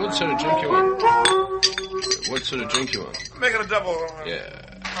drink. What sort of drink you want? What sort of drink you want? Make it a double. Yeah.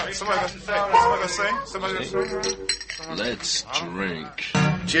 All right, somebody gonna sing? Somebody gonna sing? Let's drink.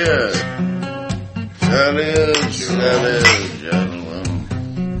 Cheers. Salute, gentlemen.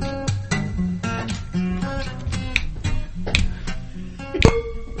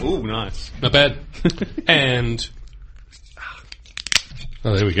 Ooh, nice. Not bad. And...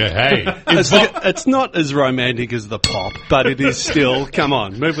 Oh, there we go. Hey. It's not as romantic as the pop, but it is still, come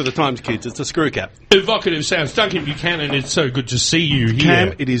on, move with the times, kids. It's a screw cap. Evocative sounds. Duncan Buchanan, it's so good to see you here.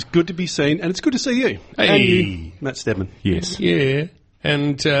 Cam, it is good to be seen, and it's good to see you. Hey. And you, Matt Stedman. Yes. Yeah.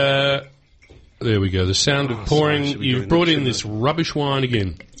 And there we go. The sound of pouring. sorry, You've brought in this rubbish wine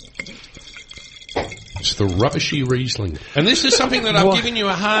again. It's the rubbishy Riesling. And this is something that I've given you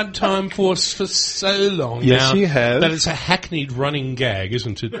a hard time for so long Yes, now. you have. That it's a hackneyed running gag,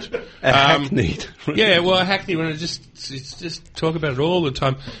 isn't it? Hackneyed. Yeah, well, a hackneyed running. It's just talk about it all the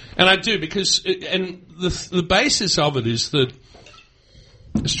time. And I do, because... And the basis of it is that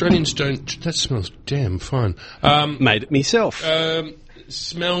Australians don't... That smells damn fine. Made it myself.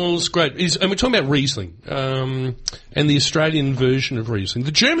 Smells great. And we're talking about Riesling, and the Australian version of Riesling.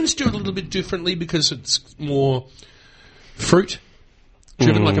 The Germans do it a little bit differently because it's more fruit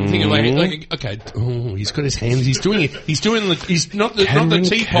driven. Like I'm thinking, like okay, oh, he's got his hands. He's doing it. He's not the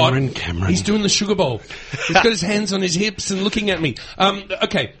teapot. Cameron. He's doing the sugar bowl. He's got his hands on his hips and looking at me.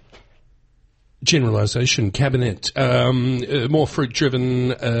 Okay. Generalisation, cabinet, more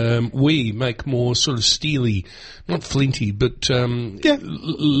fruit-driven. We make more sort of steely, not flinty, but lemony,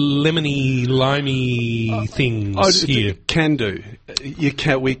 limey things here. Can do.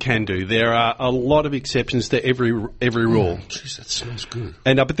 We can do. There are a lot of exceptions to every rule. Jeez, that smells good.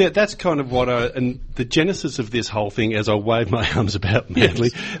 And but that's kind of what and the genesis of this whole thing, as I wave my arms about madly,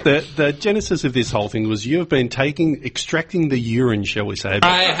 the genesis of this whole thing was you have been extracting the urine, shall we say?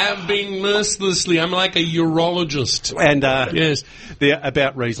 I have been mercilessly. I'm like a urologist. And yes,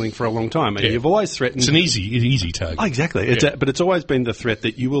 about Riesling for a long time, and you've always threatened. It's an easy target. Oh, exactly. But it's always been the threat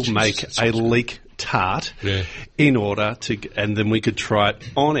that you will make a leek tart in order to, and then we could try it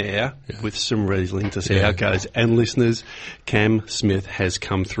on air with some Riesling to see how it goes. And listeners, Cam Smith has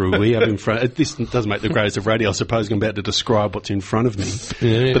come through. We have in front. This doesn't make the greatest of radio, I suppose. I'm about to describe what's in front of me.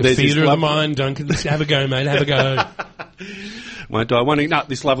 Yeah, but there's theatre of the mind, Duncan. Have a go, mate. Have a go. Won't I?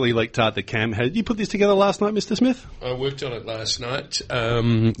 This lovely leek tart that Cam had. You put this together last night, Mr. Smith? I worked on it last night.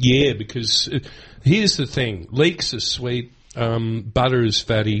 Because here's the thing: leeks are sweet, butter is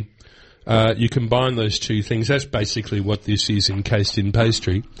fatty. You combine those two things. That's basically what this is, encased in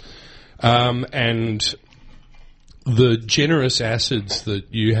pastry. And the generous acids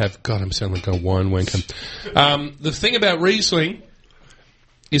that you have... God, I'm sounding like a wine wanker. The thing about Riesling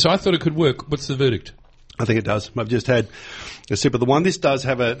is I thought it could work. What's the verdict? I think it does. I've just had a sip of the one. This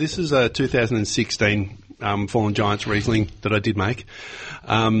is a 2016 Fallen Giants Riesling that I did make.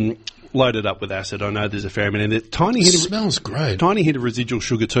 Loaded up with acid. I know there's a fair amount in it. Smells great. Tiny hint of residual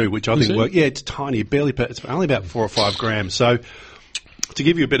sugar too, which I think works. Yeah, it's tiny, it's only about 4 or 5 grams. So to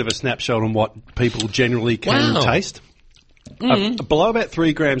give you a bit of a snapshot on what people generally can taste, below about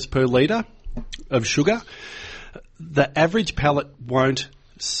 3 grams per litre of sugar, the average palate won't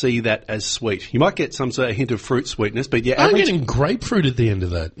see that as sweet. You might get some sort of hint of fruit sweetness, but I'm getting grapefruit at the end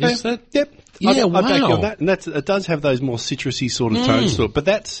of that. Is that? Yep. Yeah, I'd back you on that. And it does have those more citrusy sort of tones to it. But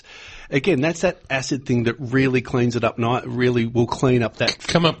that's that acid thing that really cleans it up. Really will clean up that.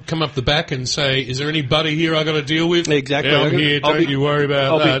 Come up the back and say, is there any butter here I got to deal with? Exactly. Yeah, I'm here. Don't you worry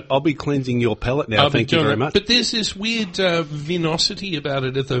about that. I'll be cleansing your palate now. Thank you very much. But there's this weird vinosity about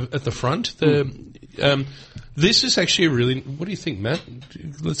it at the front. This is actually a really... What do you think, Matt?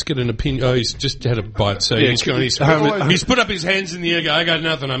 Let's get an opinion. Oh, he's just had a bite, so he's going... He's put up his hands in the air. I got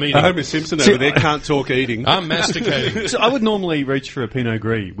nothing. I'm eating. Homer Simpson over there can't talk eating. I'm masticating. So I would normally reach for a Pinot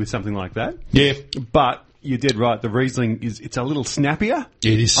Gris with something like that. Yeah. But you're dead right. The Riesling it's a little snappier.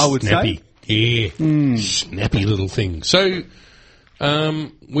 It is I would snappy. say. Yeah. Snappy little thing. So,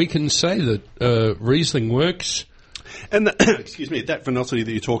 we can say that Riesling works... And excuse me, that vinosity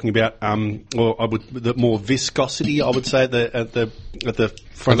that you're talking about, the more viscosity, I would say, at the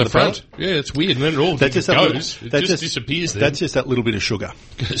front of the palate. Yeah, it's weird. And then it all goes. It just disappears there. That's just that little bit of sugar.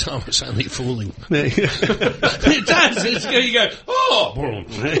 Because I was only fooling. It does. You go, oh!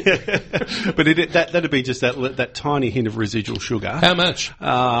 But that'd be just that tiny hint of residual sugar. How much?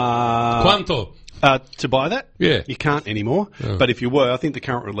 Quanto? To buy that? Yeah. You can't anymore. Oh. But if you were, I think the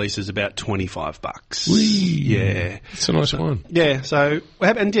current release is about $25. Whee. Yeah. It's a nice wine. Yeah, so,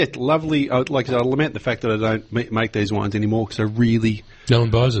 and yet, lovely, I lament the fact that I don't make these wines anymore because I really... No one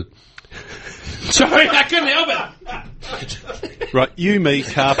buys it. Sorry, I couldn't help it. Right, you, me,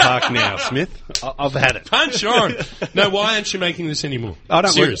 car park now, Smith. I've had it. Punch on. No, why aren't you making this anymore? I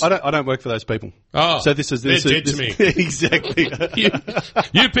don't Serious. work. I don't work for those people. Oh, so this is they're dead to me. Exactly.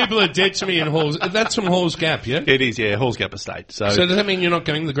 you people are dead to me in Halls. That's from Halls Gap, yeah. It is, yeah, Halls Gap Estate. So does that mean you're not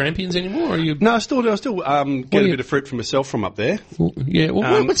going to the Grampians anymore? Or are you? No, I still get a bit of fruit for myself from up there. Well, yeah.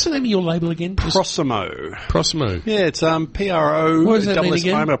 Well, what's the name of your label again? Proximo. Proximo. Yeah, it's PRO. What does that mean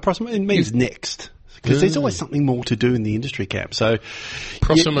again? Proximo. It means next. Because there's always something more to do in the industry camp. So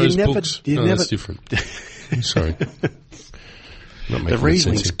Proximo's books. That's different. I'm sorry. The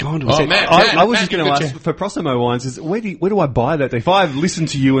Riesling's gone to a I was just going to ask for Proximo wines. Where do I buy that? If I've listened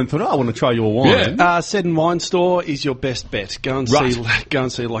to you and thought, I want to try your wine, Seddon Wine Store is your best bet. Go and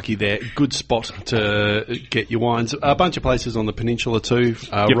see Lockie there. Good spot to get your wines. A bunch of places on the peninsula too.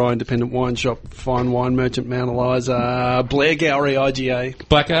 Rye Independent Wine Shop, Fine Wine Merchant, Mount Eliza, Blair Gowrie IGA.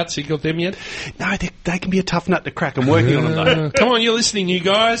 Black Arts, you got them yet? No, they can be a tough nut to crack. I'm working on them though. Come on, you're listening, you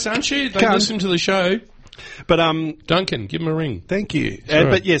guys, aren't you? They listen to the show. But Duncan, give him a ring. Thank you.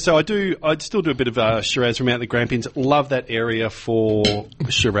 But yeah, so I'd still do a bit of Shiraz from out the Grampians. Love that area for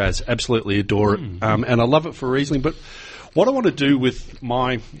Shiraz. Absolutely adore it. And I love it for Riesling. But what I want to do with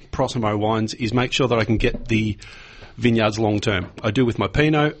my Proximo wines is make sure that I can get the vineyards long term. I do with my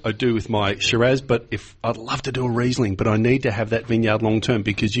Pinot, I do with my Shiraz, but I'd love to do a Riesling, but I need to have that vineyard long term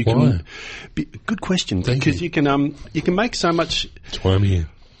because you can. Good question. Because you can make so much. That's why I'm here.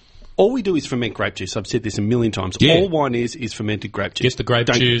 All we do is ferment grape juice. I've said this a million times. Yeah. All wine is fermented grape juice. Get the grape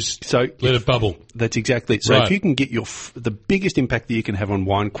juice, let it bubble. That's exactly it. So if you can get the biggest impact that you can have on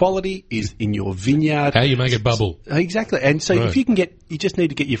wine quality is in your vineyard. How you make it bubble. Exactly. And so if you just need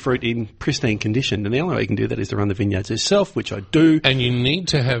to get your fruit in pristine condition. And the only way you can do that is to run the vineyards yourself, which I do. And you need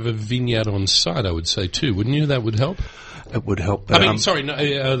to have a vineyard on site, I would say, too. Wouldn't you? That would help. It would help.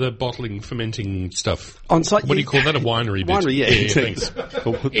 The bottling, fermenting stuff. On site, what do you call that? A winery bit? Winery,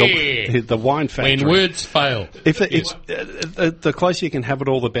 the wine factory. When words fail. The closer you can have it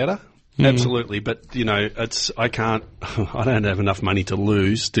all, the better. Absolutely. But, I don't have enough money to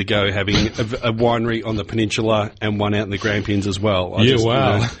lose to go having a winery on the peninsula and one out in the Grampians as well.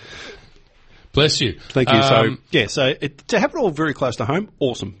 Bless you. Thank you. So to have it all very close to home,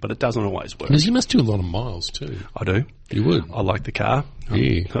 awesome, but it doesn't always work. Because you must do a lot of miles too. I do. You would. I like the car.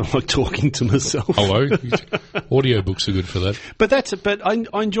 Yeah. I like talking to myself. Hello. Audiobooks are good for that. But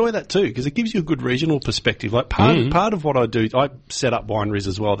I enjoy that too because it gives you a good regional perspective. Like part of what I do, I set up wineries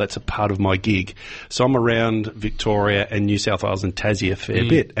as well. That's a part of my gig. So I'm around Victoria and New South Wales and Tassie a fair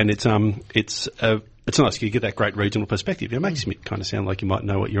bit, and it's nice. You get that great regional perspective. It makes me kind of sound like you might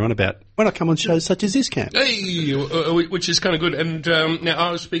know what you're on about when I come on shows such as this camp. Hey, which is kind of good. And now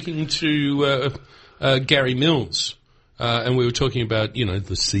I was speaking to Gary Mills, and we were talking about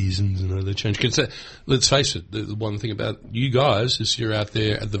the seasons and the change. Because let's face it, the one thing about you guys is you're out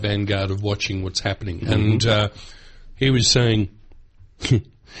there at the vanguard of watching what's happening. And he was saying,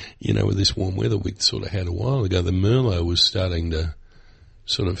 with this warm weather we sort of had a while ago, the Merlot was starting to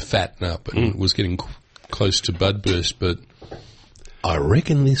sort of fatten up and was getting close to bud burst, but I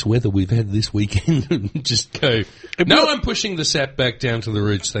reckon this weather we've had this weekend just go. I'm pushing the sap back down to the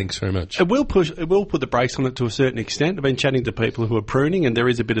roots. Thanks very much. It will put the brakes on it to a certain extent. I've been chatting to people who are pruning, and there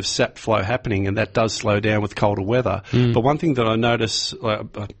is a bit of sap flow happening, and that does slow down with colder weather. But one thing that I notice,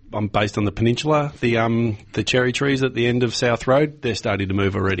 I'm based on the peninsula, the cherry trees at the end of South Road, they're starting to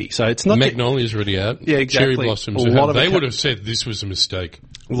move already. So it's not Magnolia's already out. Yeah, exactly. Cherry blossoms. They would have said this was a mistake.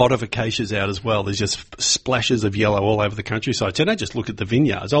 A lot of acacias out as well. There's just splashes of yellow all over the countryside. So I don't just look at the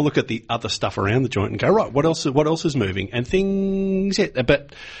vineyards. I'll look at the other stuff around the joint and go, right, what else is moving? And things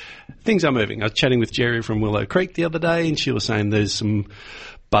are moving. I was chatting with Jerry from Willow Creek the other day, and she was saying there's some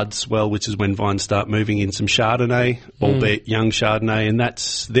bud swell, which is when vines start moving in some Chardonnay, albeit young Chardonnay, and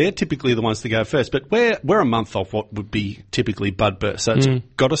they're typically the ones to go first. But we're a month off what would be typically bud burst. So it's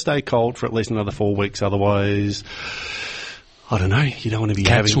got to stay cold for at least another 4 weeks, otherwise, I don't know, you don't want to be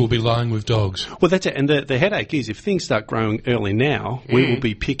Cats will be lying with dogs. Well, that's it. And the headache is if things start growing early now, we will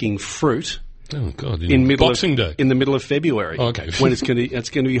be picking fruit. Oh God! In Boxing Day, in the middle of February. Oh, okay, when it's going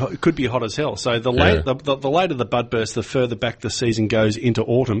to be hot, could be hot as hell. So the later the bud burst, the further back the season goes into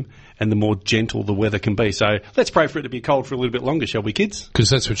autumn, and the more gentle the weather can be. So let's pray for it to be cold for a little bit longer, shall we, kids? Because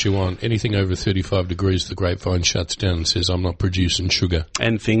that's what you want. Anything over 35 degrees, the grapevine shuts down and says, "I'm not producing sugar."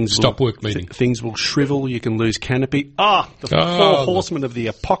 And things work meeting. Things will shrivel. You can lose canopy. The four horsemen of the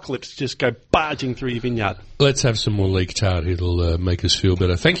apocalypse just go barging through your vineyard. Let's have some more leek tart. It'll make us feel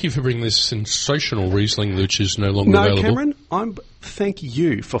better. Thank you for bringing this sensational Riesling, which is no longer available. Cameron, thank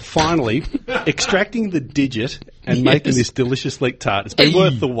you for finally extracting the digit and making this delicious leek tart. It's been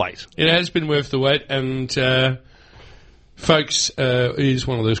worth the wait. It has been worth the wait, and folks, it is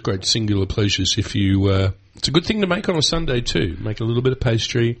one of those great singular pleasures. If you, it's a good thing to make on a Sunday too. Make a little bit of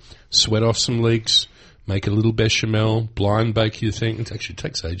pastry, sweat off some leeks. Make a little bechamel, blind bake your thing. It actually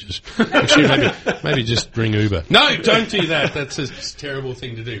takes ages. Actually, maybe just ring Uber. No, don't do that. That's a terrible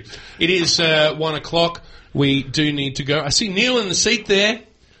thing to do. It is 1 o'clock. We do need to go. I see Neil in the seat there.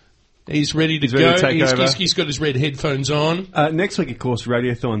 He's ready to go. He's got his red headphones on. Next week, of course,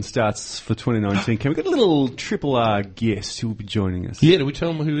 Radiothon starts for 2019. We've got a little Triple R guest who will be joining us. Yeah, do we tell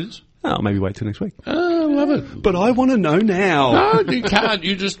him who it is? Oh, maybe wait till next week. Oh, love it. But I want to know now. No, you can't.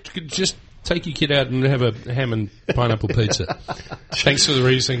 You just take your kid out and have a ham and pineapple pizza. Thanks for the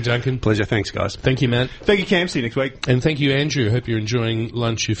Riesling, Duncan. Pleasure. Thanks, guys. Thank you, Matt. Thank you, Cam. See you next week. And thank you, Andrew. Hope you're enjoying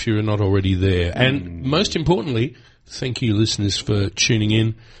lunch if you're not already there. And most importantly, thank you, listeners, for tuning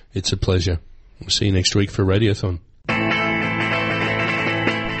in. It's a pleasure. We'll see you next week for Radiothon.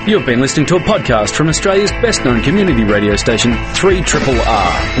 You've been listening to a podcast from Australia's best-known community radio station,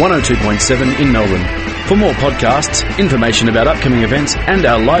 3RRR, 102.7 in Melbourne. For more podcasts, information about upcoming events and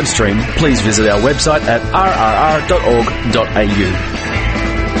our live stream, please visit our website at rrr.org.au.